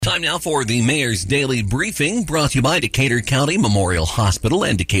Time now for the Mayor's Daily Briefing, brought to you by Decatur County Memorial Hospital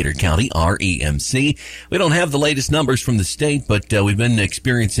and Decatur County REMC. We don't have the latest numbers from the state, but we've been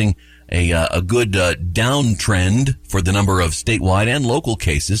experiencing a good downtrend for the number of statewide and local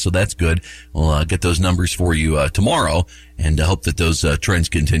cases, so that's good. We'll get those numbers for you tomorrow, and hope that those trends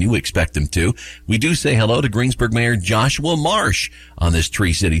continue. We expect them to. We do say hello to Greensburg Mayor Joshua Marsh on this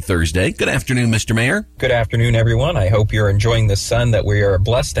Tree City Thursday. Good afternoon, Mr. Mayor. Good afternoon, everyone. I hope you're enjoying the sun that we are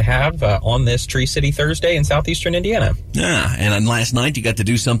blessed to have on this Tree City Thursday in southeastern Indiana. Yeah, and last night you got to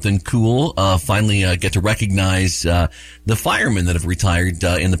do something cool. Finally get to recognize the firemen that have retired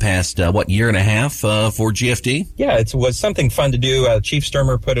in the past, year and a half for GFD? Yeah, it was something fun to do. Chief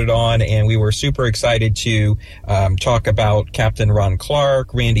Sturmer put it on, and we were super excited to talk about Captain Ron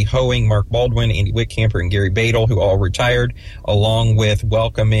Clark, Randy Hoeing, Mark Baldwin, Andy Whitcamper, and Gary Badel, who all retired, along with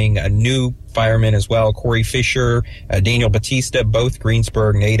welcoming a new firemen as well, Corey Fisher, Daniel Batista, both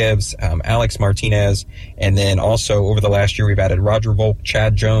Greensburg natives, Alex Martinez, and then also over the last year we've added Roger Volk,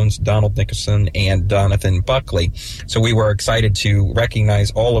 Chad Jones, Donald Nicholson, and Donathan Buckley. So we were excited to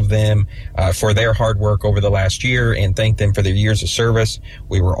recognize all of them for their hard work over the last year and thank them for their years of service.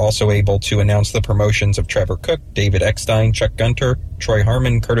 We were also able to announce the promotions of Trevor Cook, David Eckstein, Chuck Gunter, Troy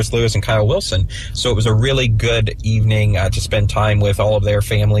Harmon, Curtis Lewis, and Kyle Wilson. So it was a really good evening to spend time with all of their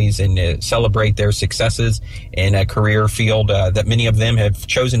families and celebrate their successes in a career field that many of them have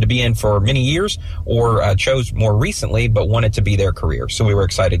chosen to be in for many years or chose more recently but wanted to be their career. So we were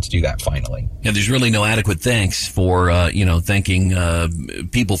excited to do that finally. Yeah, there's really no adequate thanks for, thanking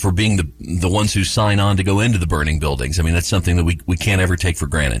people for being the ones who sign on to go into the burning buildings. I mean, that's something that we can't ever take for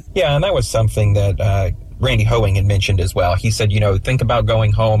granted. Yeah, and that was something that Randy Hoeing had mentioned as well. He said, think about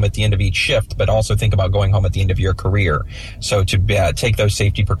going home at the end of each shift, but also think about going home at the end of your career. So to take those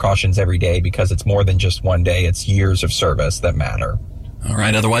safety precautions every day, because it's more than just one day, it's years of service that matter. All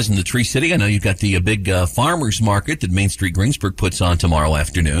right. Otherwise, in the Tree City, I know you've got the big farmers market that Main Street Greensburg puts on tomorrow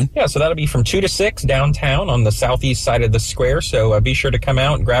afternoon. Yeah, so that'll be from 2 to 6 downtown on the southeast side of the square. So be sure to come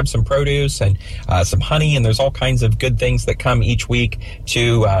out and grab some produce and some honey. And there's all kinds of good things that come each week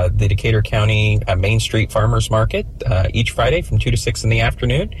to the Decatur County Main Street Farmers Market each Friday from 2 to 6 in the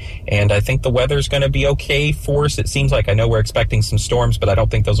afternoon. And I think the weather's going to be okay for us. It seems like, I know we're expecting some storms, but I don't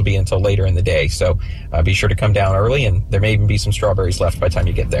think those will be until later in the day. So be sure to come down early, and there may even be some strawberries left by the time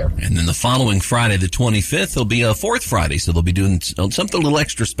you get there. And then the following Friday, the 25th, will be a fourth Friday, so they'll be doing something a little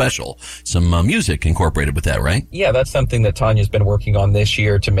extra special. Some music incorporated with that, right? Yeah, that's something that Tanya's been working on this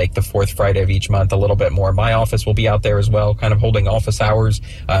year to make the fourth Friday of each month a little bit more. My office will be out there as well, kind of holding office hours,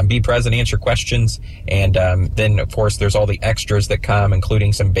 be present, answer questions, and then, of course, there's all the extras that come,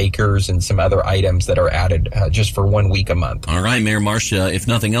 including some bakers and some other items that are added just for 1 week a month. All right, Mayor Marsh, if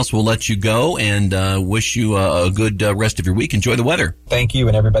nothing else, we'll let you go and wish you a good rest of your week. Enjoy the weather. Thank you,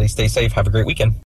 and everybody stay safe. Have a great weekend.